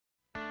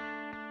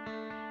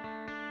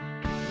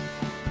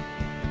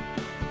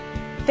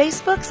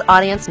Facebook's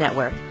Audience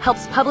Network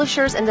helps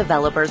publishers and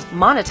developers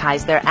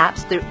monetize their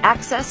apps through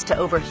access to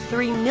over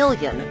 3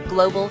 million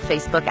global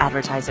Facebook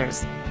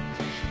advertisers.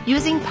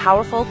 Using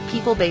powerful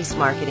people-based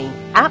marketing,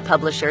 app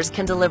publishers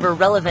can deliver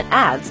relevant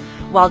ads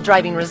while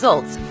driving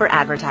results for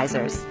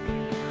advertisers.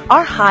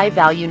 Our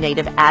high-value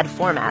native ad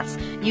formats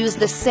use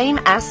the same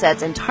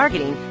assets and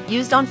targeting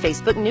used on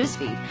Facebook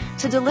Newsfeed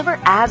to deliver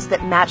ads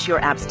that match your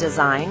app's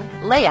design,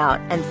 layout,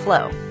 and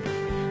flow.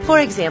 For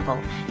example,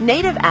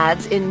 native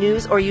ads in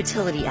news or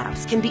utility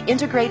apps can be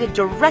integrated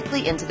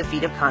directly into the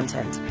feed of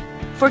content.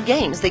 For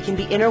games, they can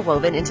be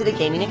interwoven into the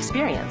gaming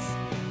experience.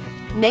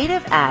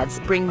 Native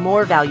ads bring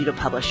more value to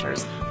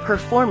publishers,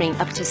 performing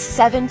up to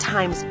 7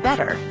 times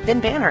better than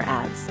banner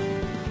ads.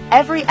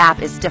 Every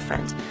app is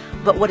different,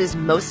 but what is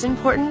most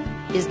important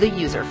is the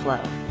user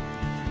flow.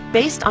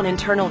 Based on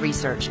internal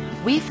research,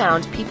 we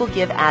found people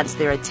give ads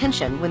their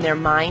attention when their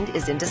mind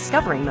is in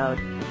discovery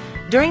mode,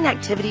 during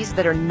activities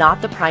that are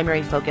not the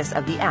primary focus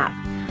of the app,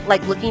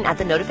 like looking at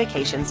the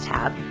Notifications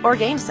tab or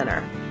Game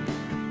Center.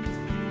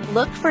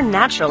 Look for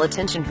natural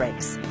attention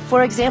breaks.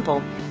 For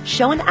example,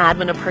 show an ad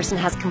when a person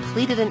has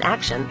completed an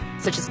action,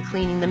 such as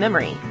cleaning the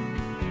memory.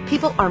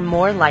 People are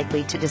more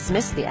likely to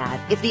dismiss the ad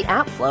if the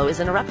app flow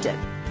is interrupted.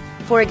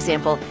 For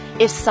example,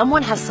 if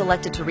someone has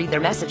selected to read their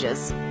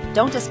messages,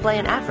 don't display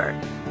an advert.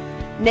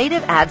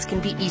 Native ads can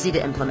be easy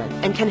to implement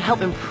and can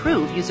help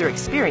improve user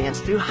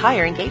experience through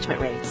higher engagement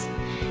rates.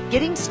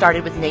 Getting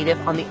started with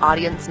native on the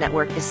Audience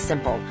Network is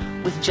simple,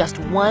 with just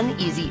one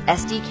easy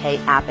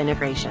SDK app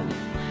integration.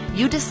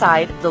 You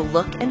decide the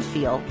look and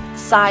feel,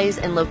 size,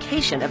 and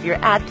location of your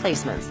ad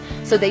placements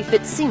so they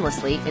fit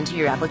seamlessly into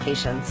your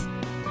applications.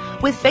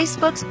 With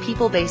Facebook's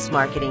people-based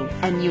marketing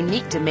and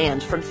unique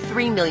demand from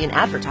 3 million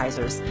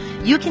advertisers,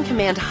 you can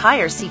command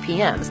higher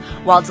CPMs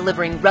while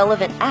delivering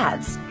relevant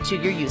ads to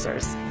your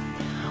users.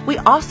 We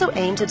also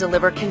aim to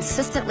deliver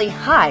consistently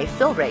high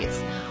fill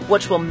rates,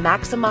 which will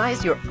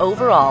maximize your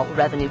overall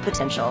revenue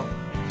potential.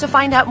 To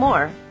find out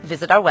more,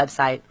 visit our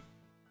website.